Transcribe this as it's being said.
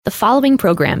The following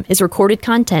program is recorded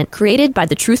content created by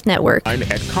the Truth Network.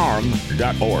 At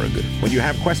carm.org. When you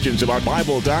have questions about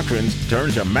Bible doctrines,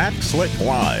 turn to Matt Slick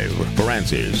Live for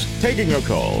answers. Taking your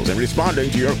calls and responding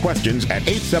to your questions at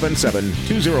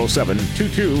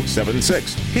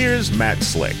 877-207-2276. Here's Matt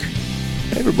Slick.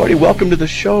 Hey everybody, welcome to the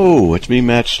show. It's me,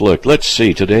 Matt Slick. Let's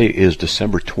see, today is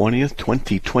December 20th,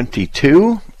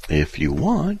 2022. If you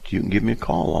want, you can give me a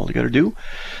call. All you got to do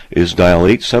is dial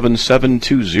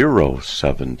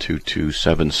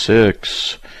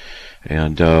 877-207-2276,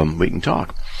 and we can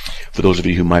talk. For those of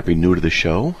you who might be new to the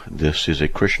show, this is a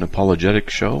Christian apologetic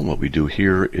show. What we do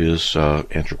here is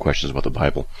answer questions about the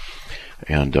Bible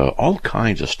and all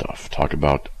kinds of stuff. Talk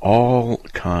about all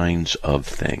kinds of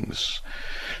things.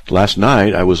 Last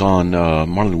night, I was on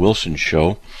Marlon Wilson's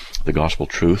show, The Gospel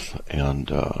Truth,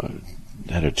 and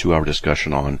had a 2-hour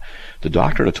discussion on the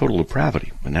doctrine of total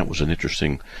depravity, and that was an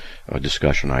interesting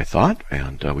discussion, I thought,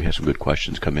 and we had some good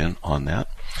questions come in on that.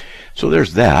 So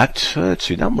there's that. Let's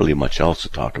see, not really much else to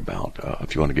talk about.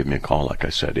 If you want to give me a call, like I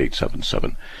said,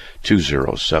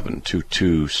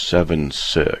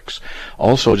 877-207-2276.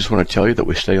 Also, I just want to tell you that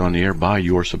we stay on the air by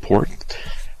your support.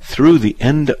 Through the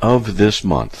end of this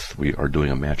month, we are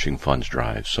doing a matching funds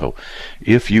drive. So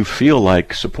if you feel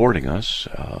like supporting us,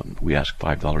 we ask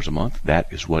 $5 a month. That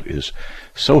is what is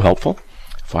so helpful.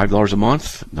 $5 a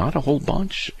month, not a whole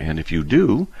bunch. And if you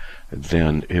do,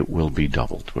 then it will be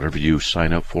doubled. Whatever you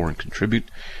sign up for and contribute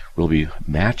will be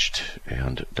matched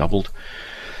and doubled.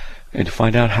 And to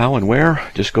find out how and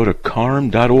where, just go to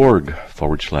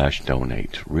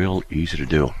carm.org/donate. Real easy to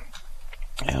do.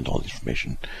 And all the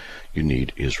information you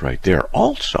need is right there.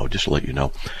 Also, just to let you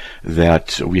know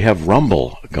that we have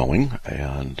Rumble going,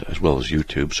 and as well as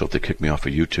YouTube. So if they kick me off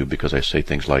of YouTube because I say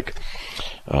things like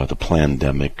the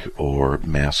pandemic or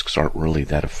masks aren't really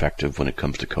that effective when it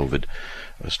comes to COVID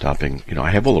stopping,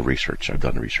 I have all the research. I've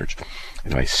done the research.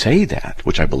 And I say that,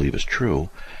 which I believe is true.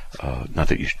 Not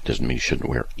that doesn't mean you shouldn't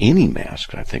wear any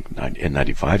mask. I think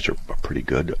N95s are pretty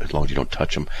good as long as you don't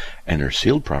touch them and they're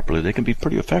sealed properly. They can be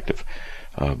pretty effective.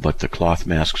 But the cloth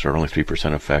masks are only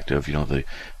 3% effective.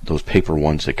 Those paper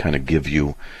ones they kind of give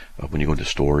you when you go into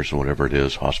stores and whatever it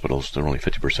is, hospitals, they're only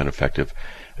 50% effective.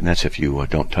 And that's if you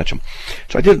don't touch them.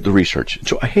 So I did the research.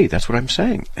 So, hey, that's what I'm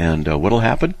saying. And what'll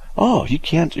happen? Oh,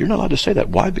 you're not allowed to say that.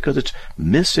 Why? Because it's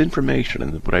misinformation.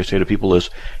 And what I say to people is,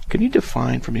 can you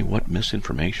define for me what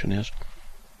misinformation is?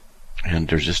 And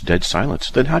there's just dead silence.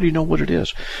 Then how do you know what it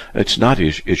is? It's not the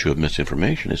issue of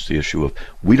misinformation. It's the issue of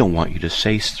we don't want you to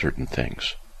say certain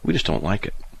things. We just don't like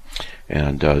it.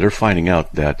 And they're finding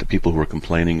out that the people who are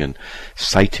complaining and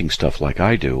citing stuff like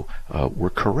I do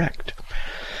were correct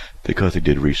because they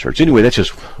did research. Anyway, that's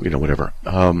just, whatever.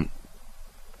 And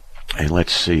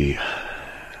let's see.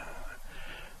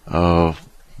 Okay,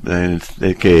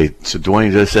 so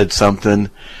Dwayne just said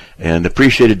something, and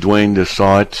appreciated Dwayne just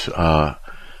saw it.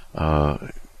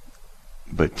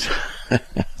 But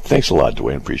thanks a lot,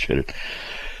 Dwayne. Appreciate it.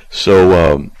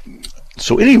 So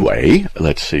anyway,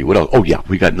 let's see what else. Oh yeah,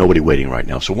 we got nobody waiting right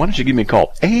now. So why don't you give me a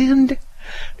call? And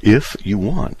if you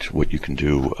want, what you can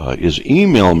do is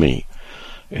email me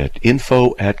at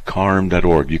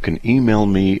info@carm.org. You can email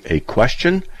me a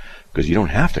question because you don't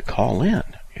have to call in.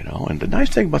 And the nice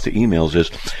thing about the emails is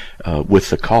with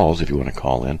the calls, if you want to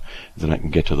call in, then I can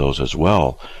get to those as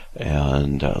well.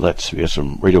 And we have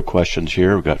some radio questions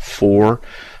here. We've got 4,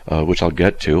 which I'll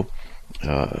get to.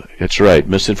 It's right.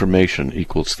 Misinformation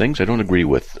equals things I don't agree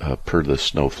with per the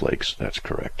snowflakes. That's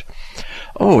correct.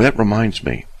 Oh, that reminds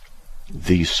me.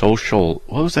 The social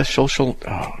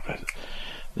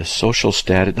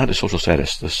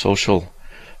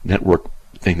network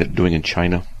thing they're doing in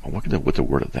China. I wonder what the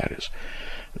word of that is.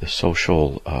 The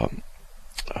social,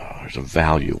 there's a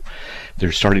value.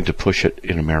 They're starting to push it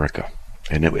in America.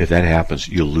 And if that happens,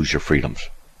 you'll lose your freedoms.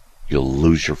 You'll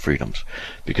lose your freedoms.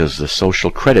 Because the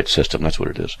social credit system, that's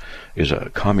what it is a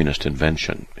communist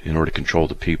invention in order to control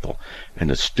the people. And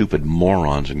the stupid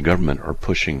morons in government are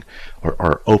pushing, or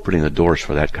are opening the doors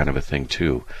for that kind of a thing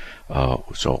too.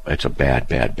 So it's a bad,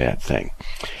 bad, bad thing.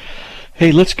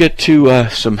 Hey, let's get to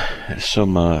some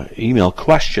email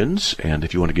questions, and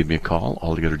if you want to give me a call,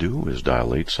 all you got to do is dial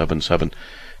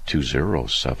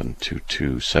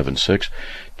 877-207-2276.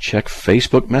 Check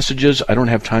Facebook messages. I don't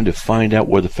have time to find out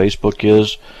where the Facebook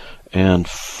is and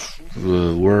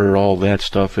where all that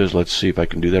stuff is. Let's see if I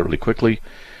can do that really quickly.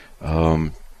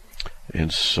 And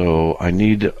so I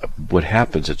need what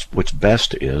happens. What's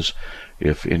best is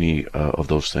if any of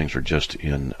those things are just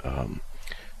in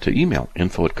to email,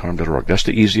 info@carm.org. That's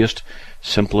the easiest,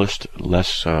 simplest,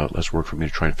 less work for me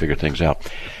to try and figure things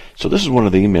out. So this is one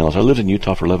of the emails. I lived in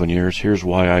Utah for 11 years. Here's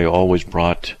why I always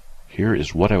brought Here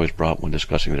is what I was brought when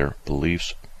discussing their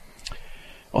beliefs.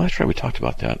 Oh, that's right, we talked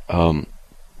about that.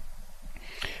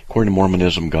 According to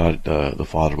Mormonism, God the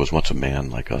Father was once a man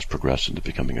like us, progressed into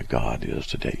becoming a God he is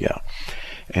today. Yeah.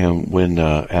 And when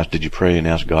asked, did you pray and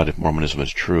ask God if Mormonism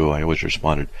is true, I always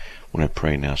responded, when I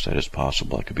pray and ask that it's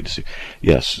possible, I could be deceived.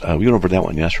 Yes, we went over that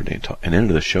one yesterday and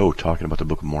ended the show talking about the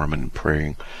Book of Mormon and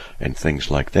praying and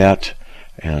things like that,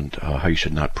 and how you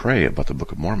should not pray about the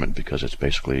Book of Mormon because it's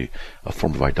basically a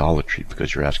form of idolatry,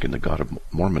 because you're asking the God of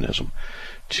Mormonism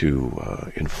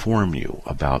to inform you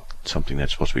about something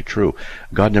that's supposed to be true.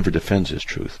 God never defends his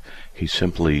truth. He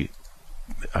simply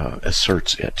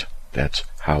asserts it. That's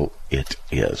how it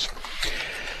is.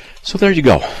 So there you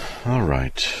go. All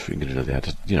right. We can get into that.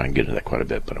 I can get into that quite a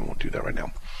bit, but I won't do that right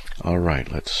now. All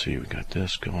right. Let's see. We got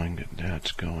this going.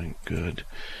 That's going. Good.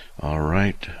 All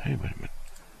right. Hey, wait a minute.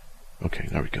 Okay,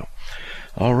 there we go.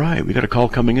 All right. We got a call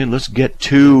coming in. Let's get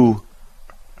to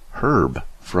Herb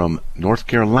from North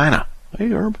Carolina. Hey,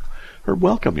 Herb. Herb,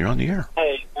 welcome. You're on the air.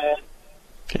 Hey, man.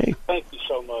 Okay. Thank you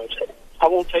so much. I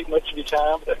won't take much of your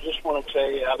time, but I just want to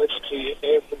tell you, I listen to you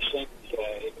every single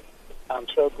day. I'm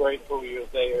so grateful you're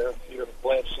there. You're a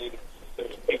blessing to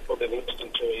the people that listen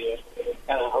to you.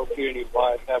 And I hope you and your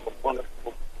wife have a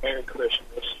wonderful Merry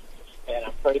Christmas. And I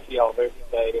pray for y'all every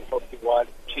day and hope your wife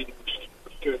continues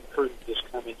to improve this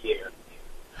coming year.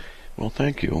 Well,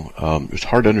 thank you. It's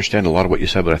hard to understand a lot of what you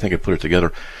said, but I think I put it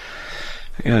together.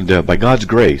 And by God's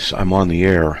grace, I'm on the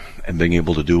air and being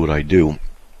able to do what I do.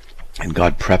 And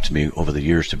God prepped me over the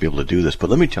years to be able to do this. But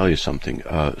let me tell you something.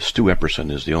 Stu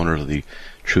Epperson is the owner of the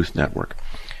Truth Network.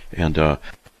 And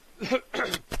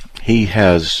he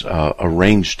has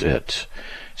arranged it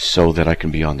so that I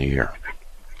can be on the air.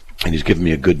 And he's given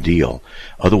me a good deal.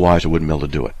 Otherwise, I wouldn't be able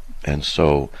to do it. And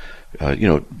so,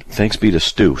 thanks be to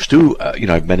Stu. Stu,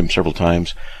 I've met him several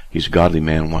times. He's a godly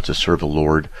man, wants to serve the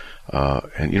Lord.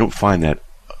 And you don't find that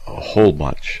a whole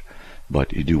bunch,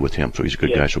 but you do with him. So he's a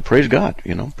good guy. So praise God,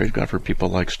 praise God for people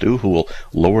like Stu who will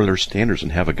lower their standards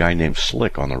and have a guy named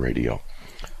Slick on the radio.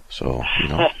 So,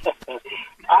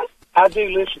 I do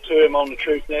listen to him on the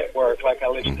Truth Network like I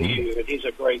listen to you, and he's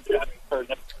a great guy.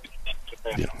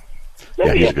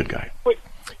 Yeah, he's a good guy.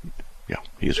 Yeah,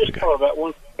 he is a good guy. About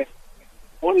one thing.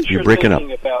 What is You're your breaking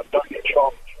thinking up. about Dr.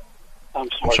 Charles? I'm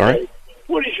sorry. Dave.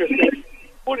 What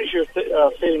is your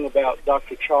feeling about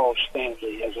Dr. Charles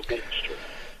Stanley as a minister?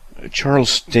 Charles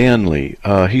Stanley,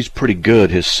 he's pretty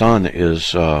good. His son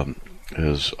is off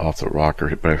the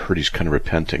rocker, but I heard he's kind of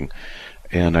repenting.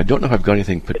 And I don't know if I've got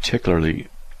anything particularly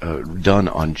done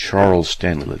on Charles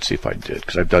Stanley. Let's see if I did,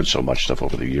 because I've done so much stuff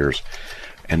over the years.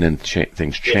 And then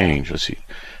things change. Let's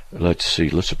see.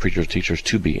 List of preachers, teachers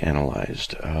to be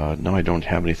analyzed. No, I don't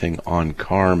have anything on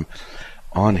Carm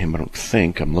on him, I don't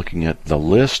think. I'm looking at the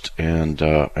list, and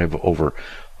I have over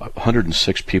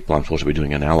 106 people I'm supposed to be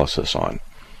doing analysis on.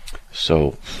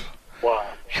 So, wow.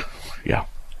 Yeah.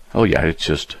 Oh, yeah, it's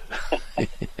just,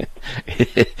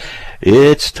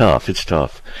 it's tough. It's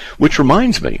tough. Which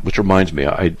reminds me,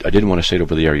 I didn't want to say it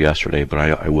over the air yesterday, but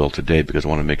I will today, because I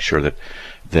want to make sure that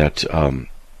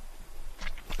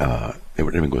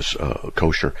everything was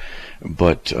kosher.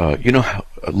 But,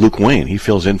 Luke Wayne, he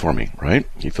fills in for me, right?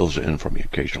 He fills in for me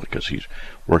occasionally because he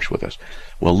works with us.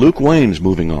 Well, Luke Wayne's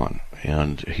moving on,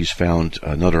 and he's found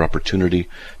another opportunity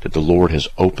that the Lord has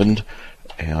opened,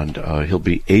 and he'll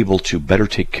be able to better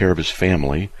take care of his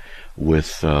family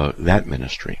with that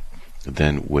ministry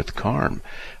than with Carm.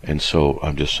 And so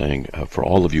I'm just saying, for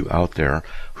all of you out there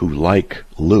who like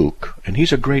Luke, and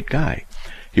he's a great guy,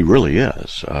 he really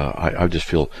is. I just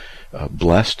feel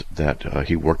blessed that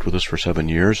he worked with us for 7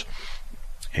 years,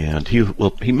 and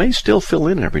he may still fill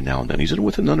in every now and then. He's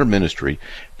with another ministry,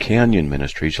 Canyon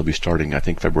Ministries. He'll be starting, I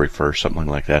think, February 1st, something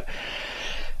like that.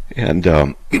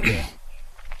 And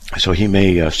so he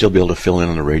may still be able to fill in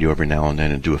on the radio every now and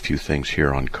then and do a few things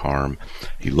here on Carm.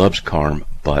 He loves Carm,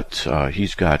 but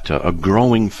he's got a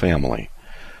growing family,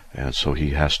 and so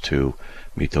he has to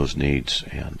meet those needs,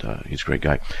 and he's a great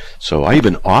guy. So I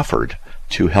even offered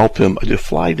to help him to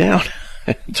fly down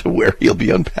to where he'll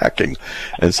be unpacking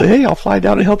and say, hey, I'll fly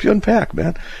down and help you unpack,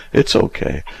 man. It's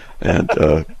okay.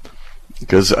 And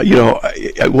because,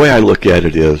 the way I look at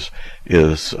it is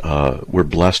we're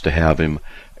blessed to have him,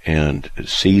 and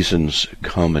seasons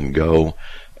come and go,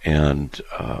 and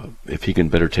if he can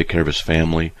better take care of his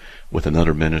family with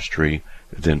another ministry,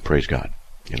 then praise God,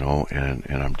 and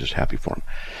I'm just happy for him.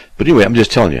 But anyway, I'm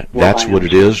just telling you, that's what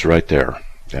it is right there.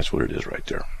 That's what it is right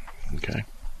there. Okay.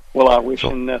 Well, I wish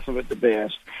him nothing but the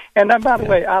best. And by the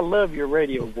way, I love your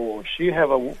radio voice. You have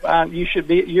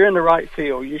you're in the right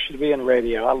field. You should be in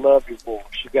radio. I love your voice.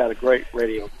 You've got a great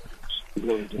radio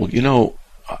voice. Well,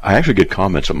 I actually get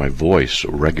comments on my voice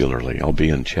regularly. I'll be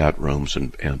in chat rooms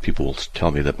and people will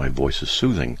tell me that my voice is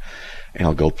soothing. And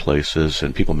I'll go places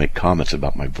and people make comments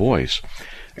about my voice.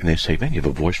 And they say, man, you have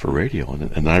a voice for radio.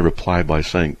 And I reply by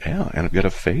saying, yeah, and I've got a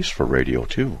face for radio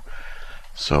too.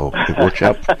 So it works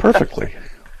out perfectly.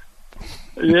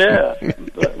 Yeah.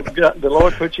 The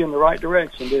Lord put you in the right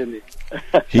direction, didn't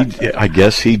he? I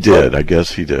guess he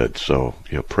did. So,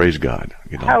 praise God.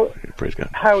 Praise God.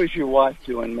 How is your wife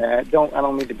doing, Matt? I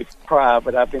don't mean to be proud,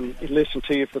 but I've been listening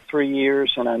to you for 3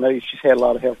 years, and I know she's had a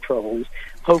lot of health troubles.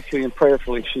 Hopefully and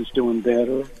prayerfully she's doing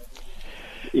better.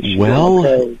 Well,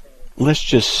 okay? Let's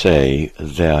just say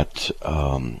that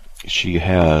she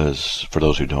has, for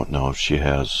those who don't know, she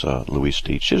has Louise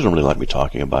Dietz. She doesn't really like me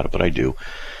talking about it, but I do.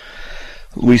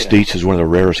 Louise Dietz is one of the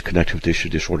rarest connective tissue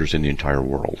disorders in the entire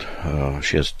world.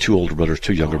 She has 2 older brothers,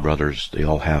 2 younger brothers. They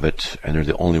all have it, and they're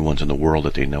the only ones in the world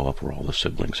that they know of where all the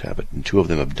siblings have it. And 2 of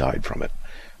them have died from it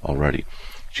already.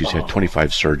 She's had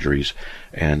 25 surgeries,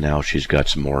 and now she's got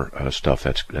some more stuff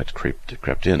that's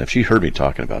crept in. If she heard me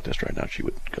talking about this right now, she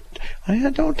would go,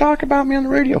 don't talk about me on the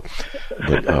radio.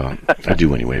 But I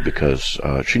do anyway, because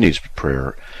she needs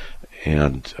prayer.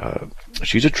 And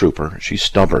she's a trooper. She's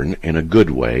stubborn in a good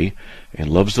way and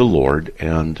loves the Lord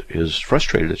and is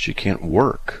frustrated that she can't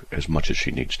work as much as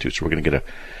she needs to. So we're going to get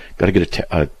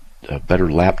a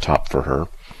better laptop for her.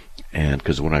 And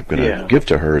because what I'm going to give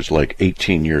to her is like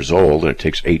 18 years old, and it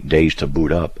takes 8 days to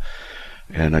boot up.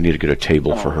 And I need to get a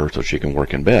table for her so she can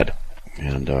work in bed.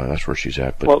 And that's where she's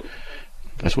at. But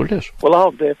that's what it is. Well,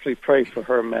 I'll definitely pray for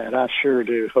her, Matt. I sure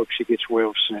do. Hope she gets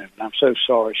well soon. I'm so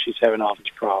sorry she's having all these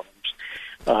problems.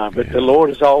 But the Lord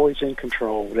is always in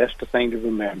control. That's the thing to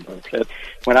remember. That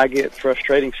when I get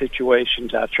frustrating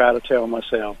situations, I try to tell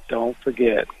myself, don't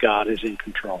forget, God is in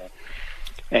control.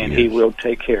 And He will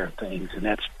take care of things. And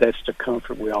that's the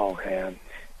comfort we all have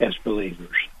as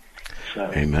believers.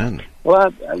 So, amen.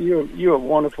 Well, you're a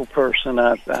wonderful person.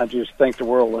 I just think the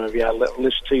world of you. I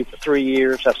listened to you for 3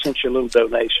 years. I sent you a little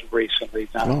donation recently.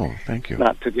 Thank you.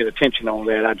 Not to get attention on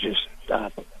that. I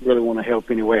really want to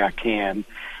help any way I can.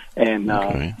 And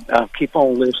I'll keep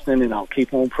on listening, and I'll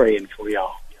keep on praying for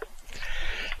y'all.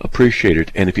 Appreciate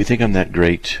it. And if you think I'm that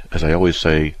great, as I always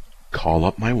say, call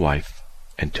up my wife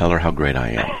and tell her how great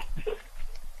I am.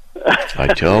 I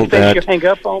tell that. You hang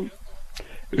up on?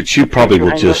 She probably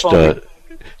will just.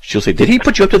 She'll say, "Did he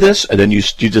put you up to this?" And then you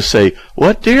just say,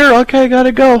 "What, dear? Okay,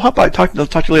 gotta go. Hop, I'll talk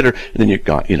to you later." And then you're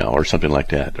gone, or something like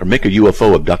that, or make a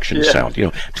UFO abduction sound,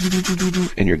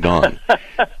 and you're gone.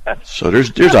 So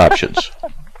there's options.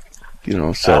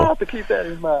 So I'll have to keep that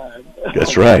in mind.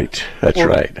 That's right.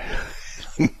 Right.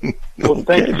 Well,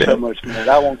 thank you so much, Matt.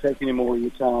 I won't take any more of your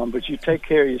time, but you take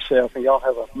care of yourself, and y'all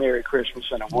have a Merry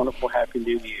Christmas and a wonderful Happy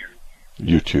New Year.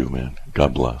 You too, man.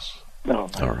 God bless. All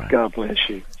right. God bless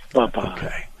you. Bye-bye.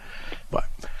 Okay. Bye.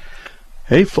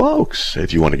 Hey, folks,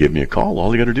 if you want to give me a call,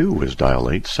 all you got to do is dial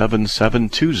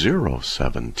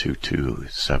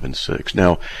 877-207-2276.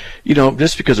 Now,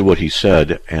 just because of what he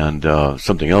said and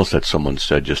something else that someone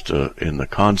said just in the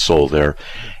console there,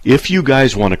 if you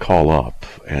guys want to call up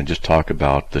and just talk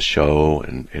about the show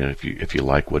and if you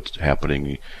like what's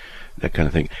happening, that kind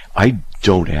of thing, I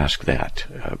don't ask that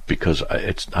because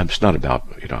it's not about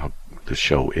how the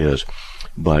show is.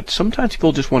 But sometimes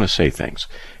people just want to say things.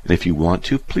 And if you want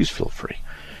to, please feel free.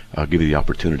 I'll give you the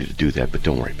opportunity to do that, but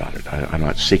don't worry about it. I'm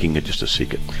not seeking it just to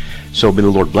seek it. So may the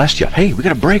Lord bless you. Hey, we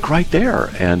got a break right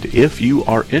there. And if you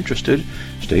are interested,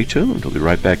 stay tuned. We'll be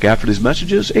right back after these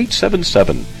messages.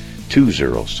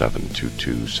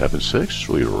 877-207-2276.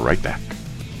 We'll be right back.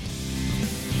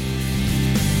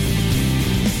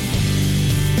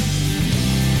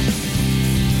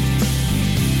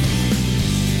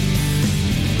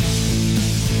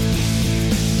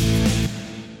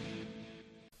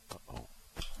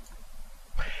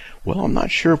 Well, I'm not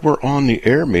sure if we're on the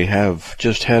air. May have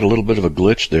just had a little bit of a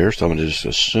glitch there, so I'm going to just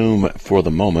assume for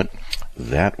the moment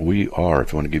that we are.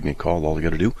 If you want to give me a call, all you got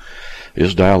to do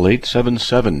is dial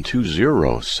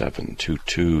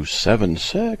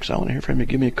 877-207-2276. I want to hear from you.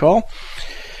 Give me a call.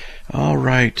 All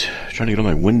right. Trying to get all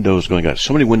my windows going. I got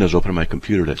so many windows open on my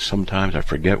computer that sometimes I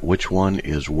forget which one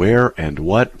is where and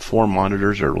what. 4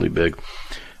 monitors are really big.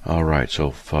 All right. So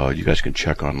if you guys can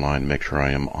check online, make sure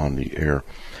I am on the air.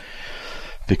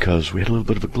 Because we had a little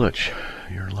bit of a glitch.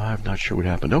 You're live, not sure what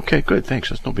happened. Okay, good, thanks.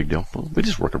 That's no big deal. We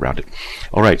just work around it.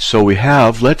 All right, so we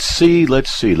have, let's see.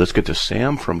 Let's get to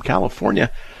Sam from California.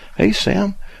 Hey,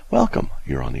 Sam, welcome.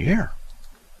 You're on the air.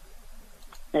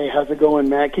 Hey, how's it going,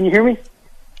 Matt? Can you hear me?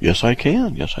 Yes, I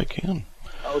can.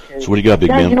 Okay. So what do you got, big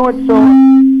man? You know what? So,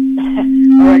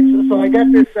 all right, so I got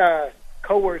this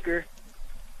coworker.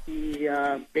 He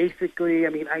basically, I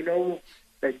mean, I know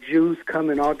that Jews come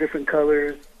in all different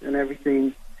colors and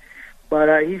everything,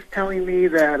 but he's telling me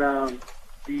that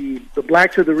the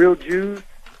blacks are the real Jews,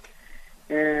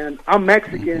 and I'm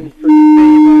Mexican, so he's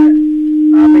saying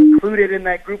that I'm included in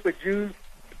that group of Jews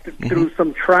through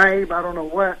some tribe, I don't know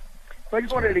what. So I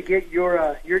just wanted to get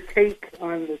your take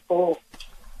on this whole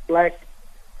black,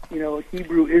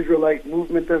 Hebrew Israelite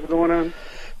movement that's going on.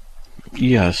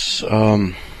 Yes,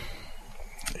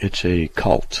 it's a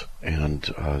cult,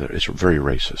 and it's very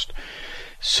racist.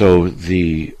 So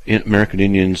the American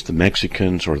Indians, the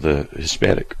Mexicans, or the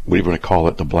Hispanic, what do you want to call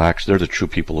it, the blacks, they're the true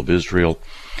people of Israel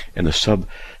and the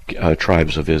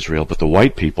sub-tribes of Israel, but the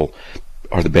white people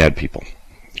are the bad people.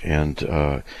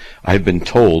 And I've been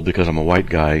told, because I'm a white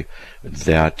guy,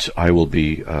 that I will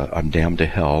be, I'm damned to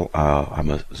hell. I'm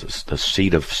the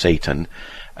seed of Satan.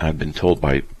 And I've been told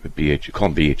by call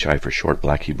them BHI for short,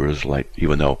 Black Hebrew Israelite,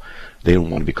 even though they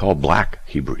don't want to be called Black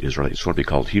Hebrew Israelites. They want to be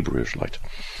called Hebrew Israelites.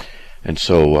 And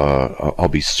so I'll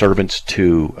be servants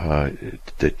to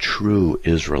the true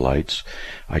Israelites.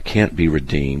 I can't be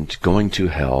redeemed, going to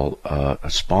hell,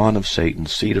 a spawn of Satan,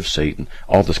 seed of Satan,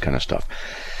 all this kind of stuff.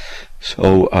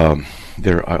 So I'm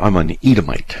an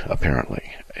Edomite,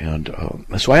 apparently. And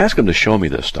so I asked him to show me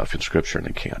this stuff in Scripture, and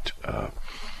he can't.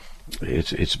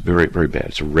 It's very, very bad.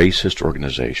 It's a racist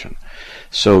organization.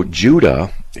 So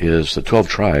Judah is, the 12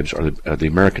 tribes are the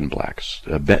American blacks.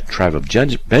 The tribe of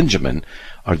Benjamin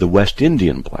are the West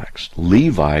Indian blacks.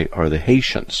 Levi are the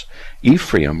Haitians.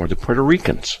 Ephraim are the Puerto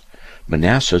Ricans.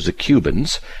 Manasseh is the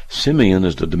Cubans. Simeon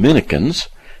is the Dominicans.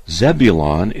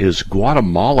 Zebulon is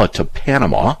Guatemala to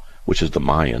Panama, which is the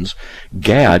Mayans.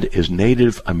 Gad is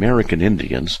Native American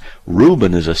Indians.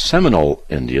 Reuben is a Seminole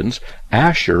Indians.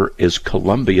 Asher is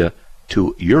Colombia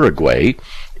to Uruguay.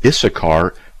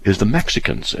 Issachar is the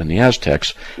Mexicans and the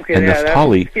Aztecs. Okay, and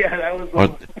Naphtali.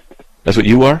 That's what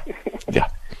you are? Yeah.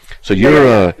 So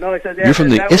you're you're from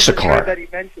the Issachar.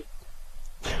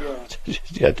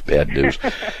 Yeah, it's bad news.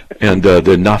 And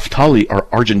the Naphtali are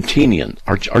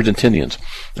Argentinians.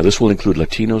 Now this will include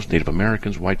Latinos, Native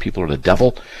Americans, white people are the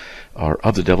devil, are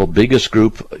of the devil. Biggest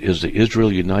group is the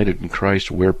Israel United in Christ,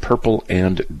 wear purple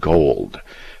and gold.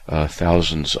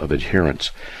 Thousands of adherents.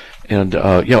 And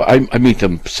I meet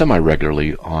them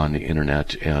semi-regularly on the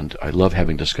internet, and I love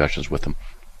having discussions with them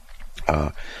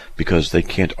because they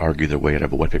can't argue their way out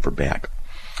of a wet paper bag.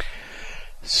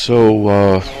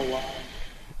 So,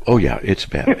 oh yeah, it's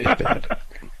bad. It's bad.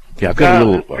 Yeah, I've got a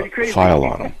little file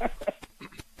on them.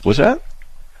 What's that?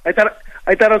 I thought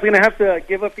I was going to have to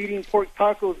give up eating pork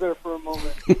tacos there for a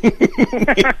moment.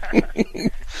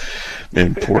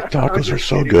 Man, pork tacos are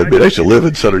so good. Man, I used to live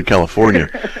in Southern California,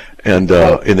 and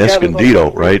in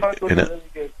Escondido, right?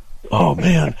 Oh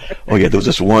man, oh yeah, there was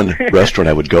this one restaurant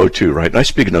I would go to, right? And I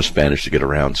speak enough Spanish to get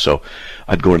around, so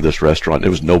I'd go into this restaurant.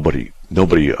 There was nobody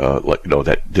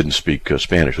that didn't speak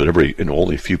Spanish, but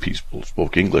only a few people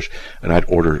spoke English, and I'd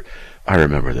order. I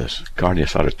remember this carne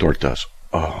asada tortas.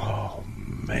 Oh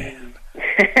man,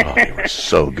 they were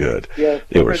so good. Yes,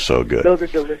 they were so good. Those are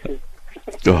delicious.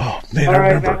 Oh man, all I right,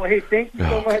 remember. Matt, well, hey, thank you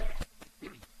so much.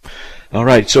 All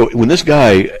right, so when this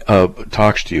guy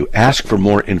talks to you, ask for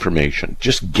more information.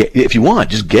 If you want,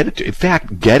 just get it. In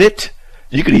fact, get it.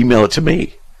 You can email it to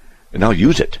me, and I'll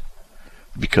use it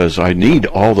because I need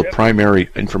all the primary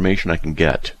information I can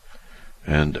get,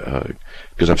 and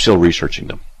because I'm still researching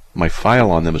them. My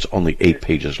file on them is only 8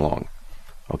 pages long.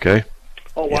 Okay.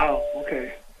 Oh wow. Yeah.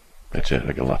 Okay. That's it.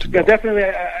 I got a lot to go. Yeah, definitely.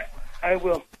 I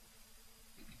will.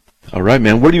 All right,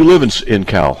 man. Where do you live in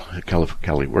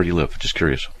Cali? Where do you live? Just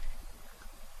curious.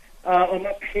 I'm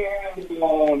up here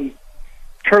in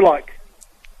Turlock.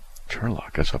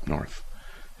 Turlock, that's up north,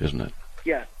 isn't it?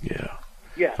 Yeah. Yeah.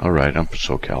 Yeah. All right, I'm from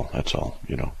SoCal, that's all,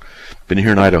 Been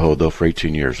here in Idaho, though, for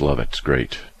 18 years. Love it. It's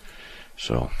great.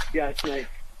 So. Yeah, it's nice.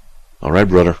 All right,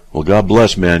 brother. Well, God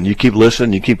bless, man. You keep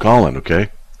listening, you keep calling, okay?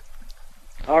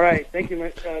 All right. Thank you,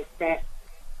 Matt.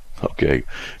 Okay.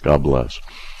 God bless.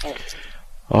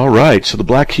 All right, so the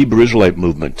Black Hebrew Israelite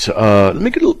movement. Let me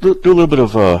do a little bit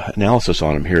of analysis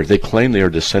on them here. They claim they are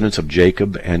descendants of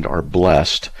Jacob and are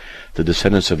blessed. The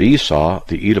descendants of Esau,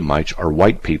 the Edomites, are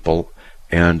white people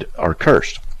and are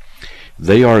cursed.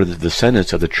 They are the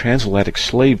descendants of the transatlantic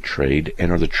slave trade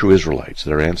and are the true Israelites.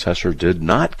 Their ancestors did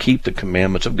not keep the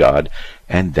commandments of God,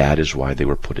 and that is why they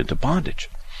were put into bondage.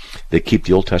 They keep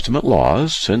the Old Testament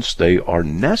laws since they are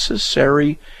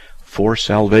necessary for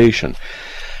salvation.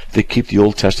 They keep the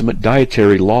Old Testament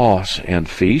dietary laws and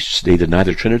feasts. They deny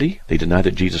the Trinity. They deny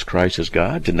that Jesus Christ is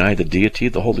God, deny the deity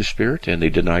of the Holy Spirit, and they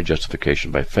deny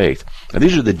justification by faith. Now,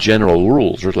 these are the general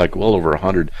rules. There's like well over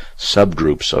 100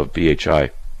 subgroups of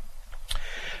BHI.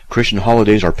 Christian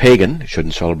holidays are pagan,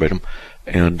 shouldn't celebrate them,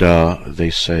 and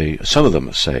they say,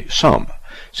 some say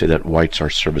that whites are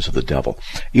servants of the devil,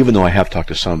 even though I have talked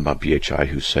to some about BHI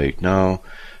who say, no,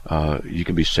 you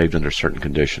can be saved under certain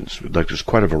conditions. Like, there's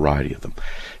quite a variety of them.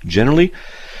 Generally,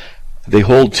 they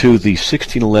hold to the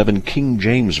 1611 King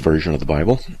James Version of the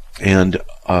Bible, and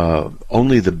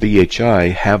only the BHI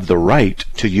have the right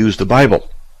to use the Bible.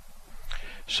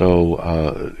 So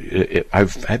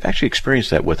I've actually experienced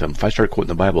that with them. If I start quoting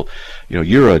the Bible,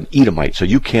 you're an Edomite, so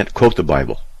you can't quote the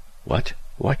Bible. What?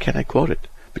 Why can't I quote it?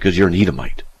 Because you're an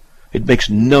Edomite. It makes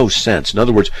no sense. In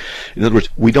other words,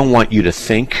 we don't want you to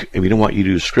think, and we don't want you to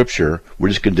use Scripture. We're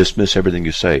just going to dismiss everything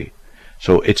you say.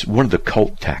 So it's one of the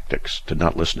cult tactics to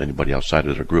not listen to anybody outside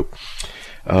of their group.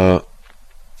 And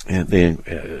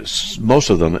most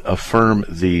of them affirm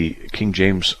the King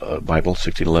James Bible,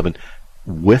 1611,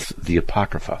 with the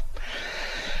Apocrypha.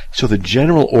 So the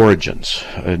general origins.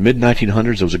 In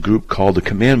mid-1900s, there was a group called the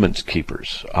Commandment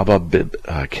Keepers. I'm going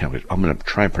to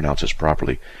try and pronounce this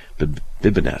properly.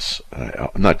 Bibines.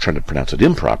 I'm not trying to pronounce it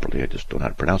improperly. I just don't know how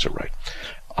to pronounce it right.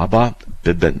 Abba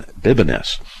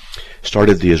Bibines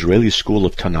started the Israeli School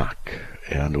of Tanakh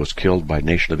and was killed by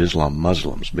Nation of Islam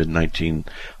Muslims.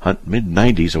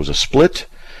 Mid-90s, there was a split.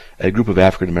 A group of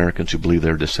African Americans who believe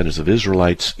they're descendants of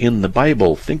Israelites in the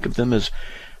Bible. Think of them as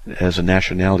a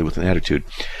nationality with an attitude.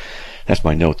 That's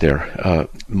my note there.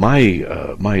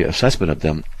 My assessment of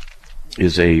them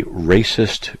is a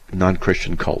racist,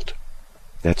 non-Christian cult.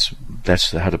 That's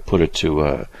how to put it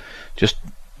to just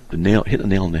hit the nail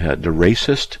on the head. They're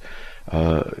racist.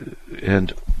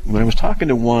 And when I was talking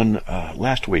to one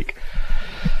last week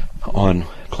on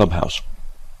Clubhouse,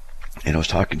 and I was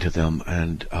talking to them,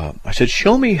 and I said,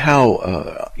 "Show me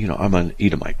how I'm an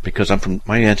Edomite, because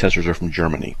my ancestors are from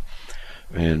Germany,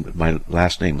 and my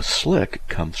last name Slick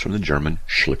comes from the German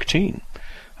Schlichtin."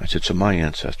 I said, "So my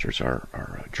ancestors are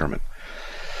German,"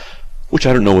 which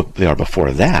I don't know what they are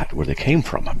before that, where they came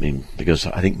from. I mean, because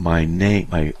I think my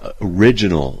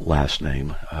original last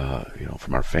name,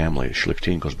 from our family,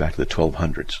 Schlichtin, goes back to the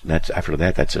 1200s. And after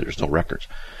that, there's no records.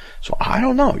 So I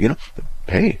don't know.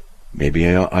 Hey. Maybe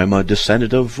I'm a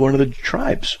descendant of one of the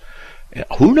tribes.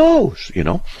 Who knows?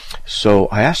 So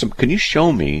I asked him, "Can you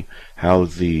show me how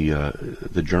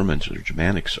the Germans or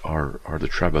Germanics are the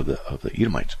tribe of the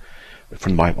Edomites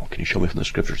from the Bible? Can you show me from the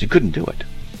Scriptures?" He couldn't do it.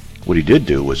 What he did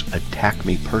do was attack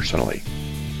me personally.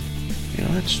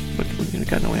 That's what you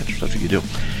got no answers. That's what you do.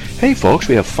 Hey, folks,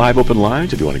 we have 5 open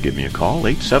lines. If you want to give me a call,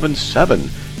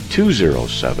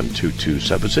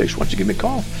 877-207-2276. Why don't you give me a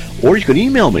call? Or you can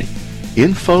email me.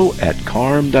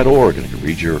 info@carm.org, and I can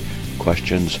read your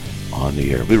questions on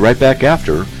the air. We'll be right back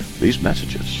after these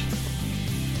messages.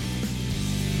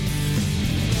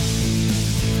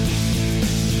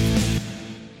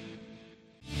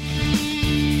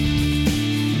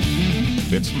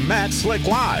 It's Matt Slick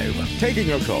Live, taking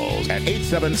your calls at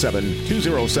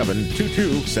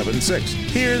 877-207-2276.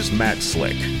 Here's Matt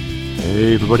Slick.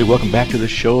 Hey everybody, welcome back to the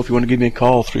show. If you want to give me a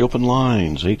call, 3 open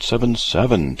lines,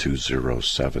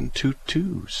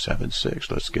 877-207-2276.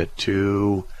 Let's get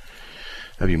to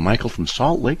Michael from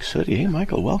Salt Lake City. Hey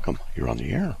Michael, welcome. You're on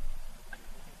the air.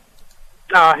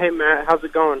 Hey Matt, how's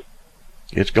it going?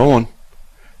 It's going.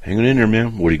 Hanging in there,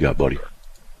 man. What do you got, buddy?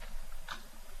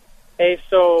 Hey,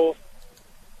 so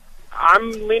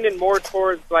I'm leaning more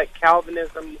towards like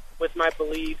Calvinism with my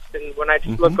beliefs, and when I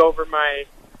just look over my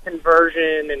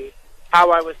conversion and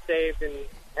how I was saved and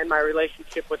my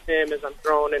relationship with Him as I'm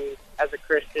growing and as a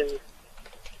Christian.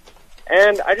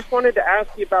 And I just wanted to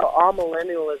ask you about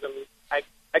amillennialism. I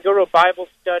go to a Bible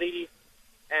study,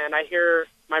 and I hear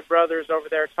my brothers over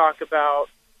there talk about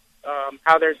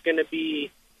how there's going to be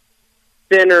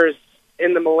sinners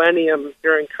in the millennium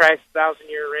during Christ's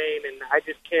 1,000-year reign, and I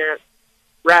just can't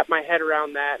wrap my head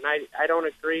around that, and I don't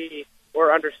agree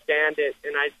or understand it.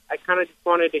 And I kind of just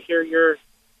wanted to hear your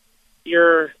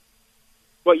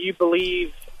what you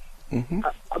believe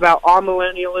about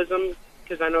amillennialism,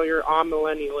 because I know you're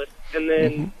amillennialist, and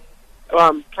then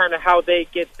kind of how they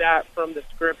get that from the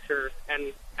Scripture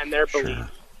and their beliefs.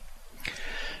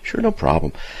 Sure, no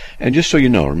problem. And just so you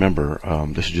know, remember,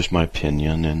 this is just my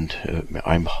opinion, and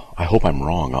I hope I'm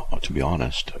wrong, to be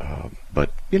honest.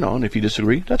 But, and if you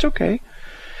disagree, that's okay.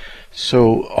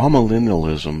 So,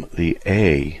 amillennialism, the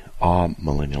A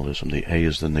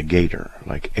is the negator,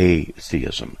 like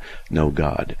atheism, no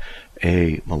God.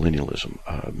 Amillennialism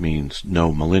means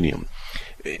no millennium.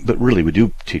 But really, we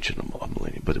do teach a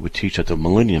millennium, but we teach that the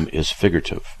millennium is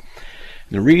figurative.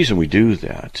 And the reason we do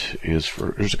that is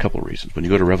there's a couple of reasons. When you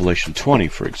go to Revelation 20,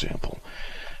 for example,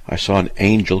 I saw an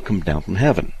angel come down from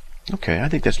heaven. Okay, I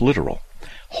think that's literal.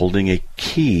 holding a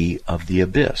key of the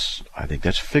abyss. I think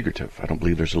that's figurative. I don't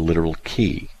believe there's a literal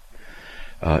key.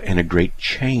 And a great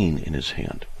chain in his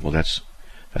hand. Well, that's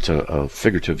a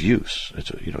figurative use.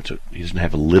 He doesn't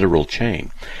have a literal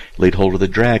chain. Laid hold of the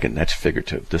dragon. That's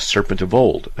figurative. The serpent of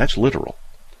old. That's literal,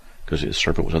 because the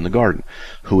serpent was in the garden.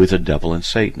 Who is the devil and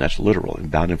Satan? That's literal. And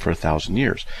bound him for 1,000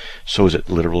 years. So is it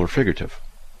literal or figurative?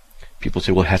 People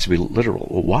say, well, it has to be literal.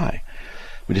 Well, why?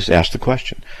 We just ask the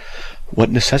question. What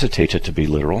necessitates it to be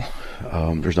literal?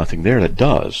 There's nothing there that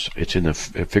does. It's in the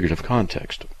figurative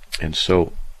context. And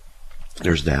so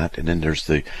there's that, and then there's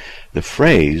the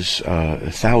phrase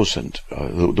 1,000.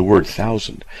 The word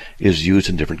 1,000 is used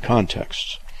in different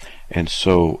contexts, and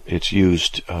so it's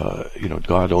used.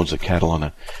 God owns the cattle on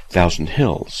 1,000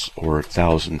 hills, or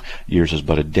 1,000 years is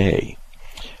but a day,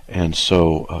 and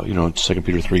so in 2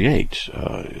 Peter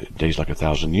 3:8, days like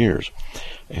 1,000 years,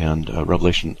 and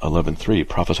Revelation 11:3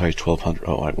 prophesies 1,200.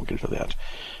 Oh, I won't get into that.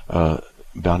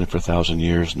 Bound for 1,000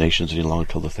 years, nations any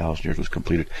longer till the 1,000 years was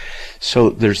completed. So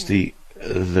there's the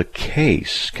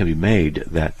case can be made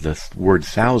that the word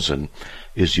 1,000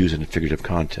 is used in a figurative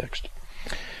context.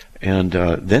 And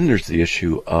then there's the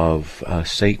issue of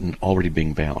Satan already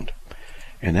being bound.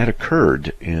 And that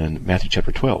occurred in Matthew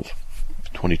chapter 12,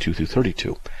 22 through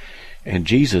 32. And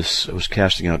Jesus was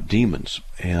casting out demons,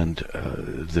 and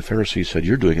the Pharisees said,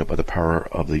 "You're doing it by the power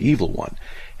of the evil one."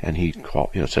 And he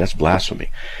called, so that's blasphemy.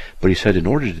 But he said, in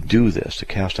order to do this, to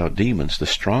cast out demons, the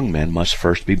strong man must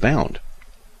first be bound.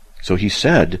 So he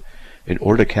said, in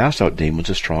order to cast out demons,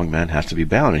 a strong man has to be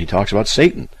bound. And he talks about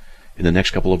Satan in the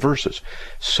next couple of verses.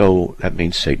 So that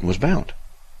means Satan was bound.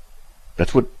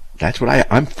 That's what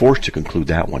I'm forced to conclude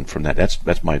that one from that.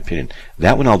 That's my opinion.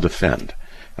 That one I'll defend.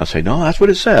 I'll say, no, that's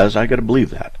what it says. I got to believe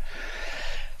that.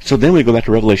 So then we go back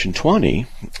to Revelation 20,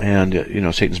 and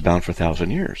Satan's bound for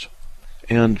 1,000 years.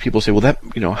 And people say, well,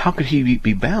 how could he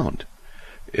be bound?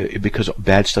 Because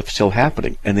bad stuff is still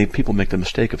happening. And then people make the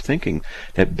mistake of thinking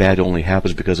that bad only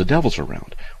happens because the devil's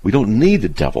around. We don't need the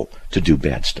devil to do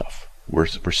bad stuff. We're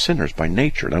sinners by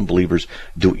nature, and unbelievers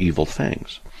do evil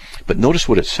things. But notice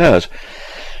what it says,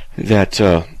 that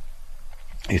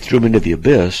he threw him into the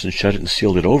abyss and shut it and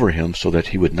sealed it over him so that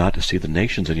he would not deceive the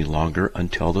nations any longer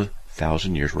until the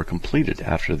 1,000 years were completed.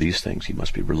 After these things, he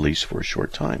must be released for a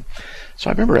short time. So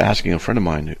I remember asking a friend of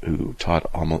mine who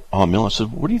taught Amil, I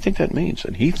said, what do you think that means?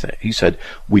 And he said,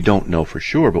 we don't know for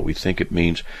sure, but we think it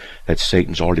means that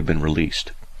Satan's already been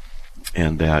released.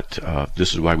 And that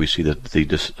this is why we see that the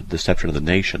deception of the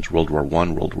nations, World War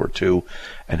I, World War II,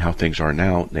 and how things are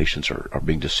now, nations are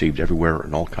being deceived everywhere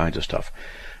and all kinds of stuff.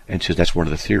 And says that's one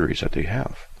of the theories that they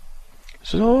have.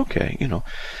 So, okay,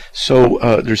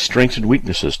 So there's strengths and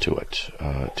weaknesses to it,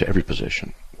 to every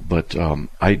position. But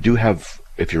I do have,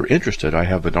 if you're interested, I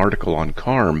have an article on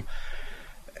CARM,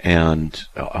 and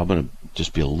I'm going to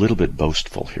just be a little bit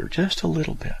boastful here, just a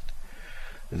little bit,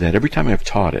 that every time I've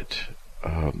taught it,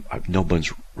 no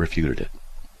one's refuted it.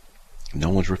 No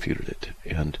one's refuted it.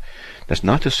 And that's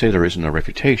not to say there isn't a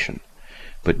refutation,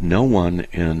 but no one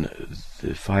in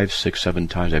the 5, 6, 7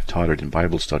 times I've taught it in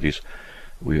Bible studies,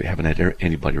 we haven't had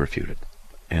anybody refute it.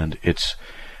 And it's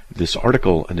this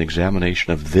article, an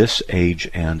examination of this age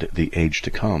and the age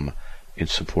to come in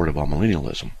support of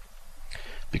amillennialism.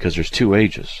 Because there's 2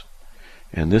 ages.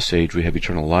 In this age we have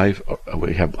eternal life,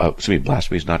 we have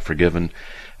blasphemy is not forgiven,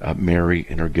 marry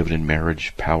and are given in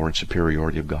marriage, power and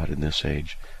superiority of God in this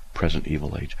age, present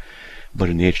evil age. But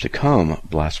in the age to come,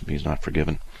 blasphemy is not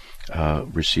forgiven,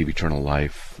 receive eternal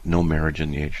life, no marriage in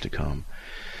the age to come.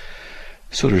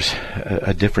 So there's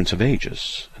a difference of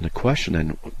ages. And the question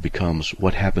then becomes,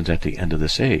 what happens at the end of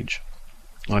this age?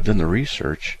 Well, I've done the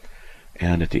research,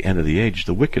 and at the end of the age,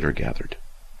 the wicked are gathered.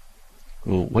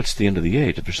 Well, what's the end of the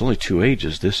age? If there's only 2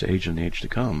 ages, this age and the age to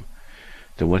come,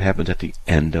 then what happens at the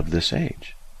end of this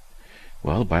age?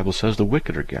 Well, the Bible says the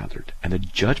wicked are gathered, and the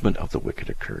judgment of the wicked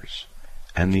occurs,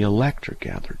 and the elect are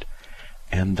gathered,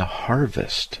 and the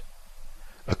harvest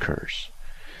occurs.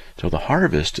 So the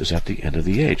harvest is at the end of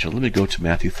the age. Now let me go to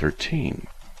Matthew 13,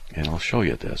 and I'll show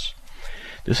you this.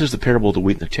 This is the parable of the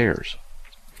wheat and the tares.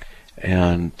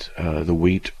 And the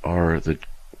wheat are the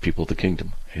people of the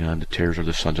kingdom, and the tares are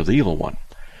the sons of the evil one.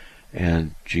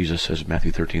 And Jesus says in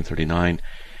Matthew 13:39,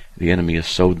 the enemy has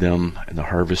sowed them, and the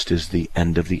harvest is the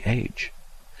end of the age.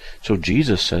 So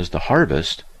Jesus says the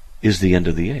harvest is the end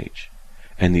of the age,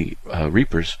 and the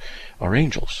reapers are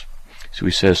angels. So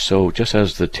he says, so just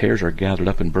as the tares are gathered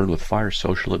up and burned with fire,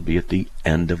 so shall it be at the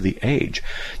end of the age.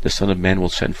 The Son of Man will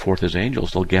send forth his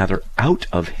angels. They'll gather out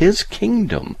of his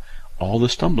kingdom all the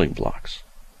stumbling blocks.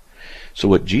 So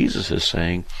what Jesus is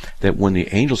saying, that when the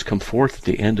angels come forth at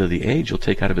the end of the age, he'll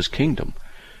take out of his kingdom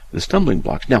the stumbling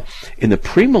blocks. Now, in the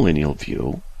premillennial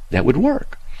view, that would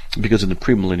work, because in the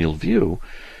premillennial view,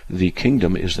 the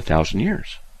kingdom is 1,000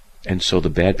 years. And so the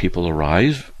bad people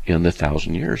arrive in the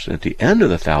 1,000 years. And at the end of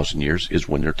the 1,000 years is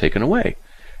when they're taken away.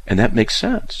 And that makes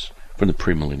sense from the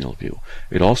premillennial view.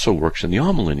 It also works in the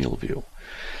amillennial view.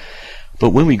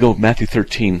 But when we go Matthew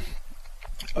 13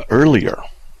 earlier,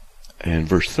 in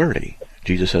verse 30,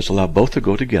 Jesus says, allow both to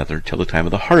go together till the time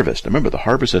of the harvest. Now remember, the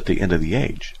harvest is at the end of the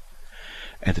age.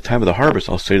 At the time of the harvest,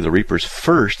 I'll say to the reapers,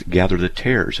 first gather the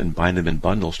tares and bind them in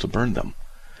bundles to burn them,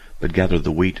 but gather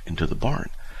the wheat into the barn.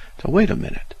 So wait a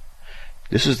minute.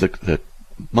 This is the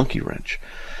monkey wrench.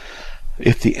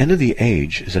 If the end of the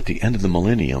age is at the end of the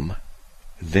millennium,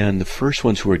 then the first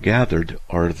ones who are gathered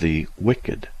are the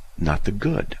wicked, not the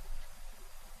good.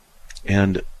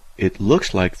 And it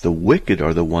looks like the wicked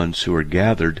are the ones who are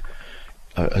gathered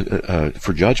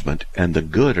for judgment, and the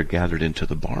good are gathered into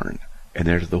the barn, and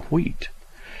they're the wheat.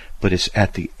 But it's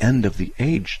at the end of the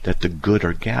age that the good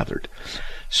are gathered.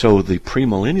 So the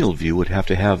premillennial view would have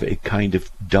to have a kind of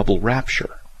double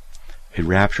rapture. A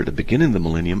rapture at the beginning of the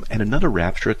millennium and another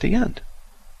rapture at the end.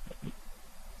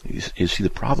 You see the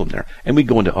problem there. And we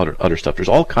go into other stuff. There's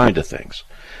all kinds of things.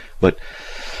 But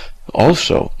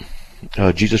also,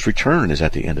 Jesus' return is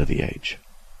at the end of the age.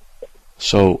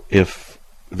 So if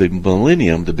the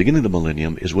millennium, the beginning of the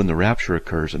millennium, is when the rapture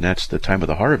occurs, and that's the time of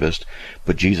the harvest,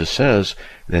 but Jesus says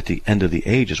that the end of the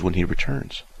age is when he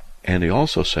returns. And he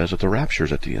also says that the rapture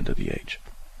is at the end of the age.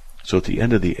 So at the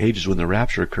end of the age is when the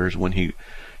rapture occurs, when he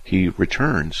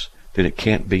returns, then it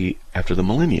can't be after the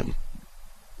millennium.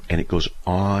 And it goes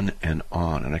on, and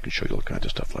I can show you all kinds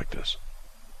of stuff like this.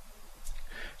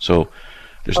 So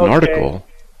there's an article,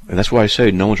 and that's why I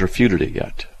say no one's refuted it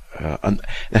yet.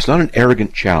 That's not an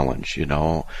arrogant challenge, and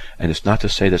it's not to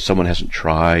say that someone hasn't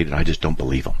tried and I just don't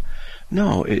believe them.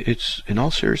 No, it's in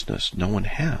all seriousness, no one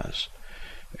has.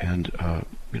 And I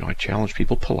challenge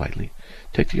people politely,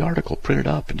 take the article, print it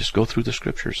up, and just go through the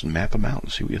scriptures and map them out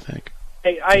and see what you think.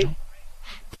 Hey,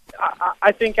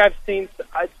 I think I've seen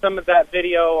some of that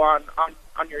video on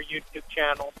your YouTube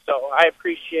channel, so I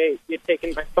appreciate you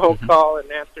taking my phone call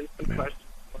and answering some questions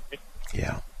for me.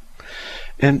 Yeah.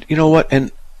 And you know what?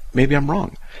 And maybe I'm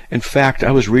wrong. In fact,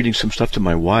 I was reading some stuff to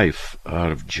my wife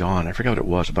out of John. I forgot what it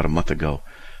was, about a month ago,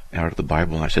 out of the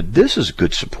Bible, and I said, this is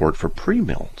good support for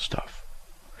pre-mill stuff.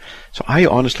 So I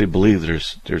honestly believe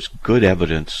there's good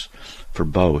evidence for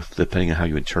both, depending on how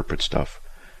you interpret stuff.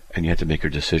 And you have to make your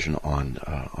decision on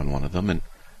one of them, and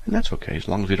that's okay, as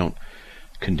long as we don't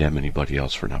condemn anybody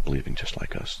else for not believing just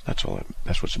like us. That's all.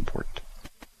 That's what's important.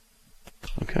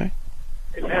 Okay?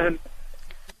 And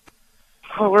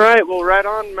all right. Well, right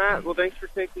on, Matt. Well, thanks for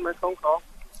taking my phone call.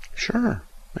 Sure.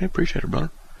 I appreciate it,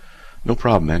 brother. No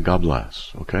problem, man. God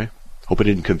bless. Okay? Hope I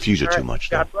didn't confuse you too much.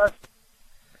 God bless.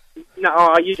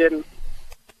 No, you didn't.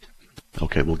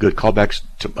 Okay, well, good. Call back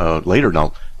later, and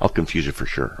I'll confuse you for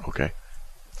sure. Okay?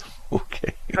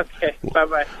 Okay. Okay.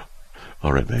 Bye-bye.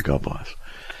 All right, man. God bless.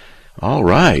 All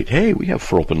right. Hey, we have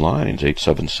 4 open lines,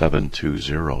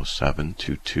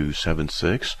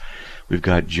 877-207-2276. We've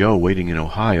got Joe waiting in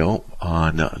Ohio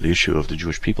on the issue of the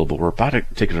Jewish people, but we're about to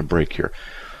take a break here.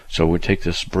 So we'll take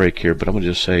this break here, but I'm going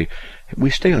to just say, we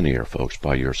stay on the air, folks,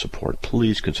 by your support.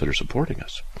 Please consider supporting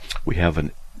us. We have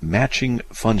an matching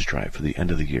funds drive for the end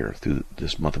of the year through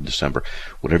this month of December.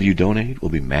 Whatever you donate will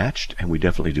be matched, and we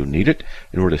definitely do need it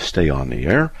in order to stay on the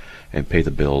air and pay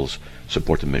the bills,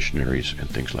 support the missionaries, and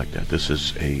things like that. This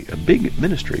is a big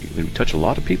ministry. We touch a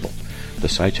lot of people. The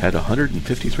site's had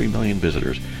 153 million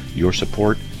visitors. Your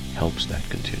support helps that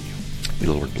continue. May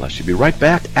the Lord bless you. Be right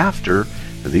back after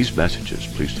these messages.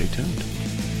 Please stay tuned.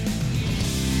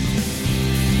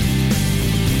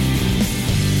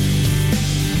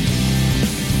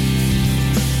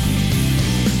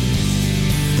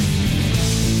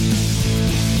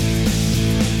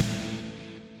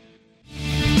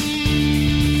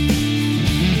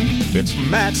 It's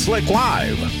Matt Slick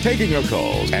Live, taking your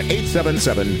calls at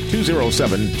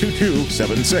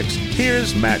 877-207-2276.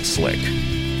 Here's Matt Slick.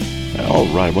 All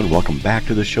right, everyone, welcome back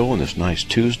to the show on this nice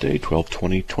Tuesday,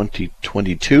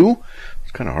 12/20/2022.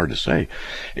 It's kind of hard to say.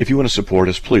 If you want to support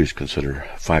us, please consider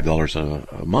 $5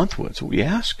 a month. That's what we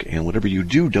ask. And whatever you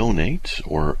do donate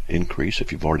or increase,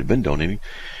 if you've already been donating,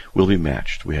 will be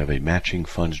matched. We have a matching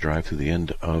funds drive through the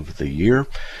end of the year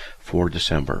for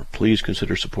December. Please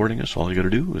consider supporting us. All you got to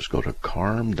do is go to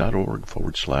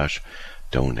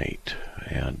carm.org/donate.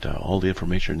 And all the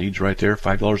information needs right there,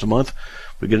 $5 a month.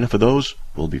 We get enough of those,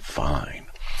 we'll be fine.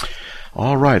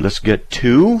 All right, let's get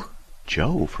to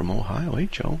Joe from Ohio. Hey,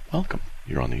 Joe, welcome.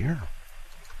 You're on the air.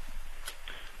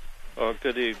 Oh,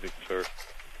 good evening, sir.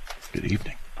 Good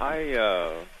evening.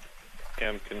 I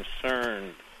am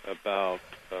concerned about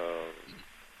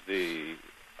the,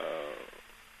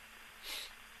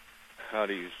 how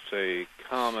do you say,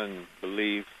 common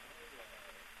belief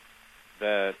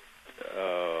that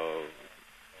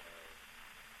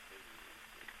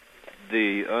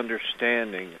the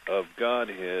understanding of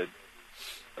Godhead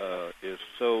is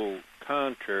so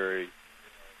contrary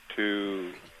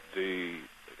to the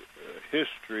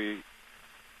history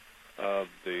of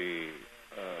the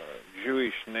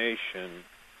Jewish nation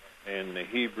and the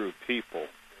Hebrew people.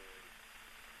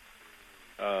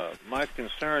 My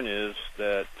concern is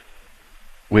that...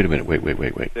 Wait a minute, wait. Let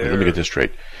me get this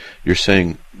straight. You're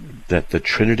saying that the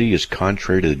Trinity is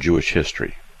contrary to the Jewish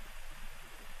history.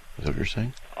 Is that what you're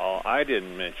saying? I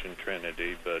didn't mention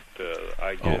Trinity, but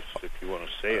I guess if you want to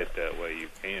say it that way, you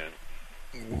can.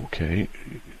 Okay.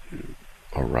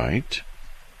 All right.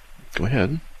 Go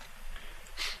ahead.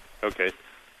 Okay.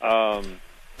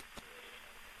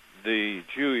 The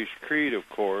Jewish creed, of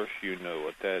course, you know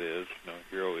what that is.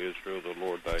 Hear, O Israel, the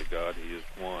Lord thy God, he is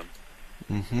one.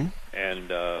 Mm-hmm.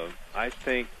 And I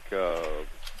think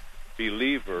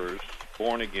believers,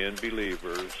 born-again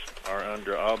believers, are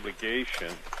under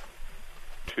obligation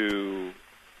to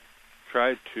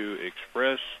try to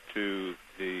express to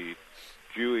the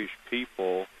Jewish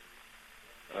people,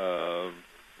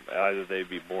 either they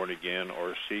be born again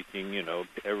or seeking,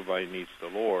 everybody needs the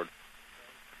Lord,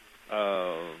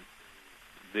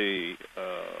 the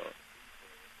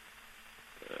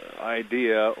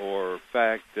idea or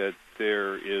fact that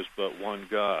there is but one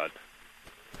God.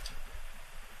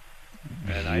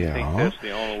 And I think that's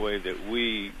the only way that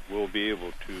we will be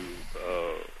able to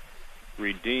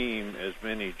redeem as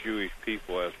many Jewish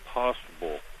people as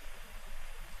possible.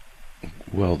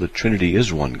 Well, the Trinity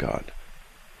is one God.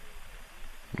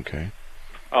 Okay.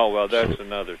 Oh, well, that's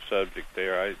another subject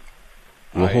there.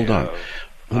 Hold on.